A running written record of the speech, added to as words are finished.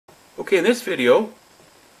Okay, in this video,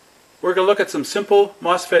 we're going to look at some simple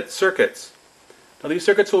MOSFET circuits. Now these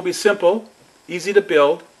circuits will be simple, easy to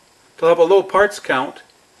build, they'll have a low parts count,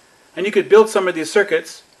 and you could build some of these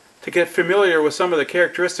circuits to get familiar with some of the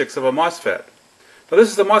characteristics of a MOSFET. Now this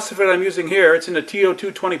is the MOSFET I'm using here. It's in a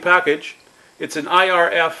TO220 package. It's an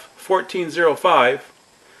IRF 1405,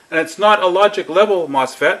 and it's not a logic level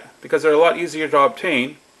MOSFET because they're a lot easier to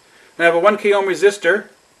obtain. And I have a 1 k ohm resistor,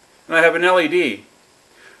 and I have an LED.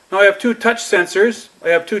 Now I have two touch sensors. I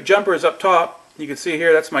have two jumpers up top. You can see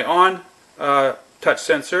here that's my on touch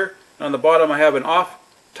sensor, and on the bottom I have an off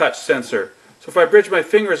touch sensor. So if I bridge my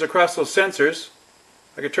fingers across those sensors,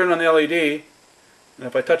 I can turn on the LED, and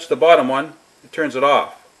if I touch the bottom one, it turns it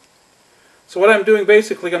off. So what I'm doing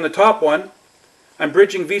basically on the top one, I'm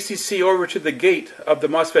bridging VCC over to the gate of the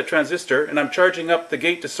MOSFET transistor, and I'm charging up the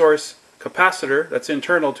gate to source capacitor that's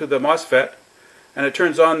internal to the MOSFET, and it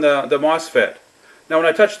turns on the MOSFET. Now when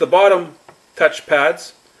I touch the bottom touch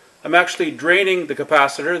pads, I'm actually draining the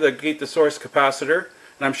capacitor, the gate to source capacitor,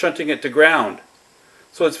 and I'm shunting it to ground.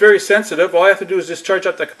 So it's very sensitive. All I have to do is just charge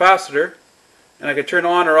up the capacitor, and I can turn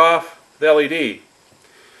on or off the LED.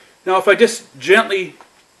 Now if I just gently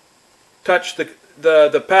touch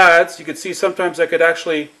the pads, you can see sometimes I could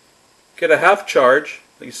actually get a half charge,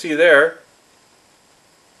 that you see there.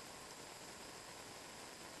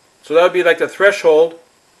 So that would be like the threshold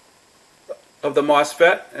of the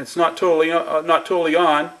MOSFET, and it's not totally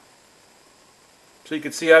on. So you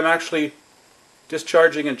can see I'm actually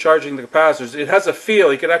discharging and charging the capacitors. It has a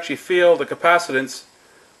feel. You can actually feel the capacitance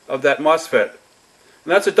of that MOSFET.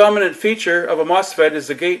 And that's a dominant feature of a MOSFET, is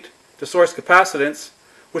the gate to source capacitance,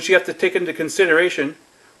 which you have to take into consideration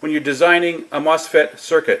when you're designing a MOSFET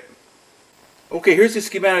circuit. Okay, here's the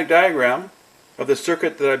schematic diagram of the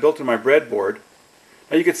circuit that I built in my breadboard.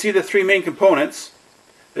 Now you can see the three main components.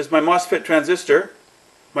 There's my MOSFET transistor,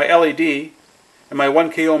 my LED, and my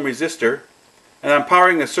 1 k ohm resistor, and I'm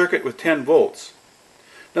powering the circuit with 10 volts.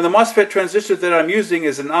 Now the MOSFET transistor that I'm using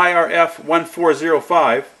is an IRF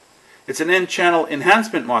 1405. It's an N-channel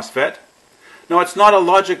enhancement MOSFET. Now it's not a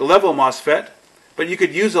logic level MOSFET, but you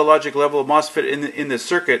could use a logic level MOSFET in this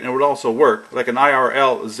circuit and it would also work, like an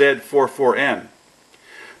IRL Z44N.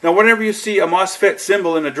 Now whenever you see a MOSFET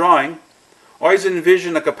symbol in a drawing, always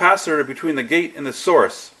envision a capacitor between the gate and the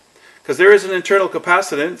source, because there is an internal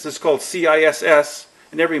capacitance. It's called CISS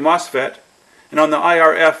in every MOSFET, and on the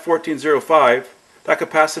IRF 1405 that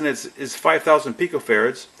capacitance is 5,000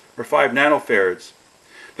 picofarads or 5 nanofarads.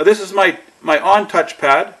 Now this is my on touch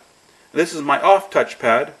pad, this is my off touch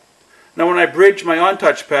pad. Now when I bridge my on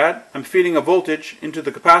touch pad, I'm feeding a voltage into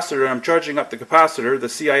the capacitor. I'm charging up the capacitor, the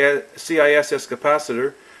CISS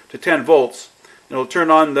capacitor, to 10 volts. It'll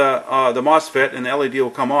turn on the MOSFET and the LED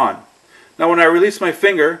will come on. Now when I release my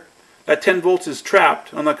finger, that 10 volts is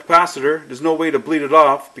trapped on the capacitor. There's no way to bleed it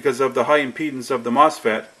off because of the high impedance of the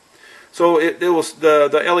MOSFET. So the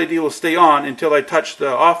LED will stay on until I touch the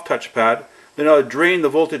off touch pad. Then I'll drain the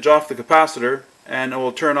voltage off the capacitor and it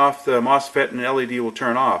will turn off the MOSFET and the LED will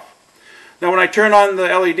turn off. Now when I turn on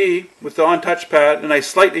the LED with the on touch pad and I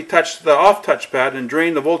slightly touch the off touch pad and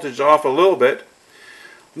drain the voltage off a little bit,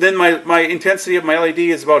 then my intensity of my LED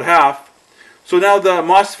is about half. So now the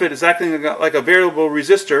MOSFET is acting like a variable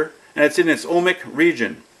resistor, and it's in its ohmic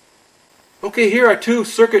region. Okay, here are two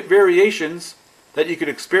circuit variations that you could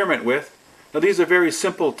experiment with. Now these are very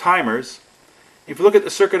simple timers. If you look at the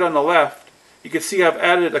circuit on the left, you can see I've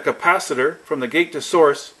added a capacitor from the gate to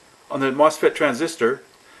source on the MOSFET transistor,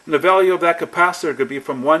 and the value of that capacitor could be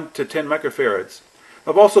from 1 to 10 microfarads.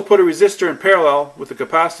 I've also put a resistor in parallel with the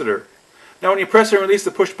capacitor. Now when you press and release the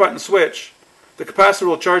push button switch, the capacitor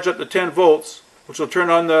will charge up to 10 volts, which will turn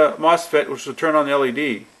on the MOSFET, which will turn on the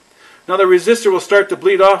LED. Now the resistor will start to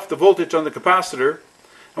bleed off the voltage on the capacitor,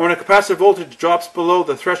 and when the capacitor voltage drops below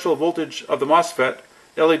the threshold voltage of the MOSFET,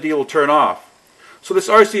 the LED will turn off. So this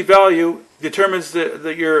RC value determines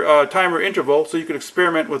your timer interval, so you can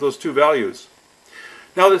experiment with those two values.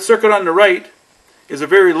 Now the circuit on the right is a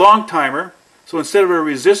very long timer, so instead of a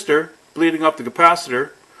resistor bleeding off the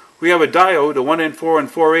capacitor, we have a diode, a 1N4 and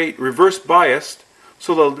 4/8 reverse biased,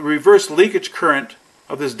 so the reverse leakage current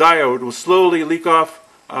of this diode will slowly leak off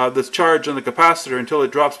this charge on the capacitor until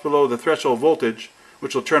it drops below the threshold voltage,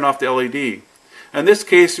 which will turn off the LED. In this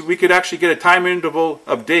case, we could actually get a time interval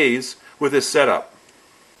of days with this setup.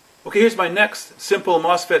 Okay, here's my next simple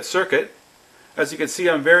MOSFET circuit. As you can see,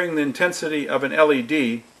 I'm varying the intensity of an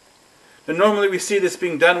LED. Now, normally we see this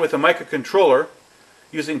being done with a microcontroller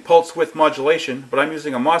using pulse width modulation, but I'm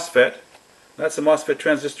using a MOSFET. That's a MOSFET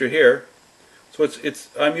transistor here. So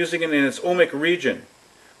I'm using it in its ohmic region.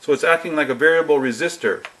 So it's acting like a variable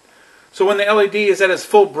resistor. So when the LED is at its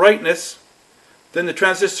full brightness, then the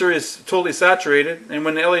transistor is totally saturated, and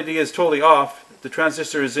when the LED is totally off, the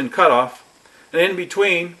transistor is in cutoff. And in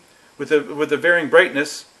between, with the varying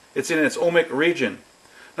brightness, it's in its ohmic region.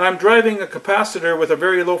 Now I'm driving a capacitor with a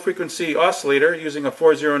very low frequency oscillator using a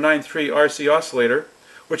 4093 RC oscillator,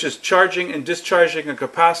 which is charging and discharging a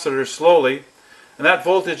capacitor slowly, and that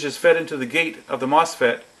voltage is fed into the gate of the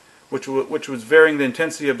MOSFET, which was varying the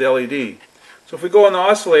intensity of the LED. So if we go on the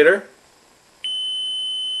oscillator,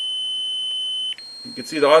 you can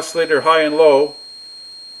see the oscillator high and low,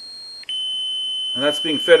 and that's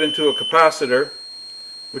being fed into a capacitor,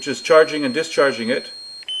 which is charging and discharging it.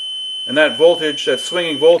 And that voltage, that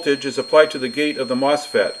swinging voltage, is applied to the gate of the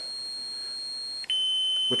MOSFET,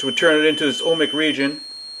 which would turn it into this ohmic region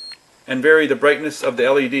and vary the brightness of the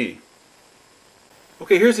LED.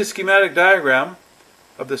 Okay, here's a schematic diagram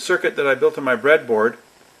of the circuit that I built on my breadboard.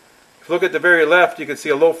 If you look at the very left, you can see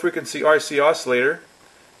a low frequency RC oscillator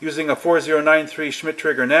using a 4093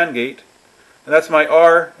 Schmitt-Trigger NAND gate, and that's my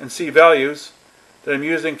R and C values that I'm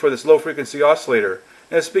using for this low frequency oscillator.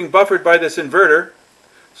 And it's being buffered by this inverter.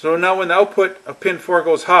 So now when the output of pin 4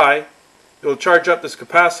 goes high, it will charge up this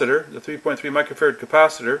capacitor, the 3.3 microfarad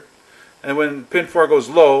capacitor, and when pin 4 goes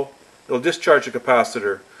low, it will discharge the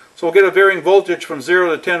capacitor. So we'll get a varying voltage from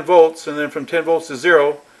 0 to 10 volts, and then from 10 volts to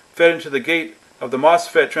 0, fed into the gate of the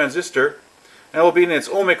MOSFET transistor, and it will be in its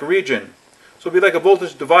ohmic region. So it'll be like a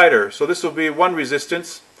voltage divider. So this will be one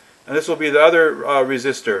resistance, and this will be the other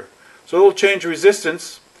resistor. So it will change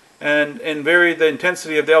resistance and vary the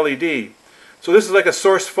intensity of the LED. So this is like a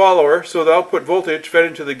source follower, so the output voltage fed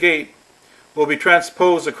into the gate will be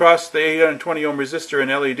transposed across the 820 ohm resistor in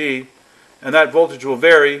LED, and that voltage will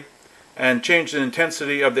vary and change the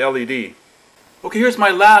intensity of the LED. Okay, here's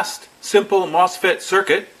my last simple MOSFET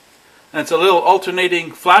circuit, and it's a little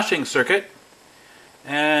alternating flashing circuit,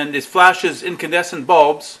 and it flashes incandescent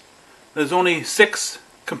bulbs. There's only 6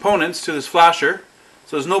 components to this flasher,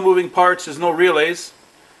 so there's no moving parts, there's no relays.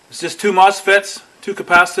 It's just 2 MOSFETs, 2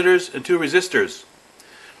 capacitors, and 2 resistors.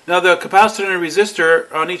 Now the capacitor and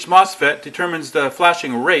resistor on each MOSFET determines the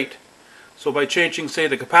flashing rate. So by changing, say,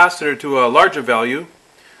 the capacitor to a larger value,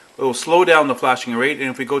 it will slow down the flashing rate, and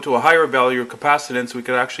if we go to a higher value of capacitance, we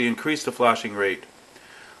could actually increase the flashing rate.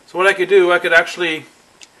 So what I could do, I could actually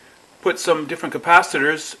put some different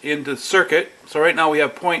capacitors into the circuit. So right now we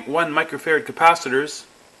have 0.1 microfarad capacitors,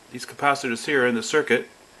 these capacitors here in the circuit,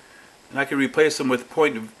 and I can replace them with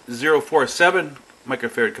 0.047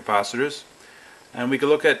 microfarad capacitors, and we can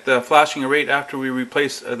look at the flashing rate after we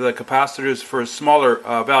replace the capacitors for smaller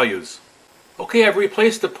values. Okay, I've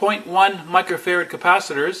replaced the 0.1 microfarad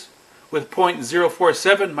capacitors with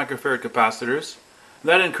 0.047 microfarad capacitors.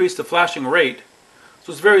 That increased the flashing rate.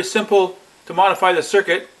 So it's very simple to modify the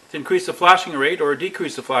circuit to increase the flashing rate or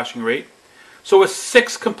decrease the flashing rate. So with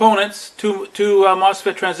 6 components, 2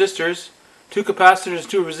 MOSFET transistors, 2 capacitors,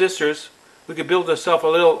 2 resistors, we could build ourselves a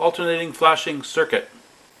little alternating flashing circuit.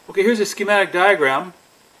 Okay, here's a schematic diagram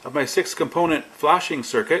of my 6-component flashing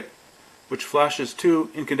circuit, which flashes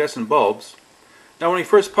 2 incandescent bulbs. Now when we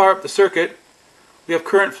first power up the circuit, we have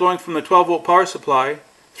current flowing from the 12-volt power supply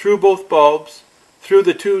through both bulbs, through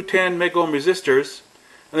the 2 10 megohm resistors,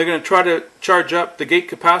 and they're going to try to charge up the gate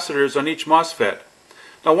capacitors on each MOSFET.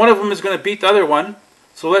 Now one of them is going to beat the other one,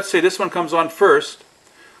 so let's say this one comes on first.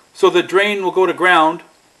 So the drain will go to ground,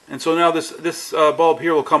 and so now this bulb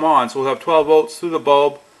here will come on. So we'll have 12 volts through the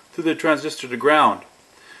bulb, through the transistor to ground.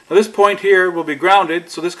 Now this point here will be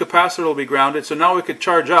grounded, so this capacitor will be grounded. So now we could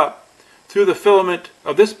charge up through the filament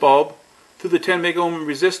of this bulb, through the 10 megohm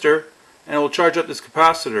resistor, and it will charge up this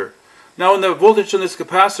capacitor. Now when the voltage on this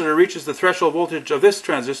capacitor reaches the threshold voltage of this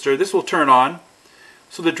transistor, this will turn on.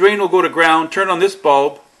 So the drain will go to ground, turn on this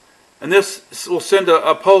bulb, and this will send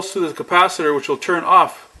a pulse through the capacitor, which will turn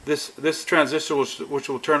off this transistor, which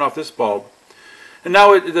will turn off this bulb. And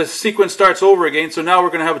now the sequence starts over again, so now we're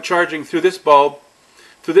going to have a charging through this bulb,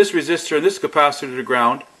 through this resistor and this capacitor to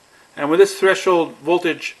ground. And when this threshold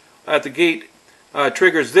voltage at the gate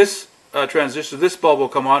triggers this transistor, this bulb will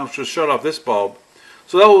come on, which will shut off this bulb.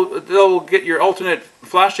 So that will get your alternate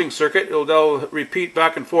flashing circuit. That will repeat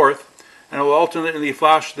back and forth, and it will alternately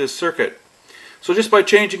flash this circuit. So just by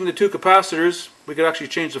changing the 2 capacitors, we could actually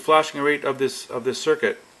change the flashing rate of this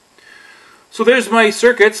circuit. So there's my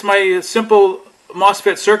circuits, my simple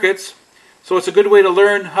MOSFET circuits. So it's a good way to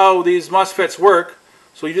learn how these MOSFETs work.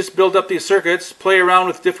 So you just build up these circuits, play around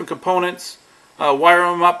with different components, wire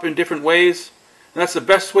them up in different ways. And that's the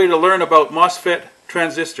best way to learn about MOSFET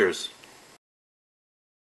transistors.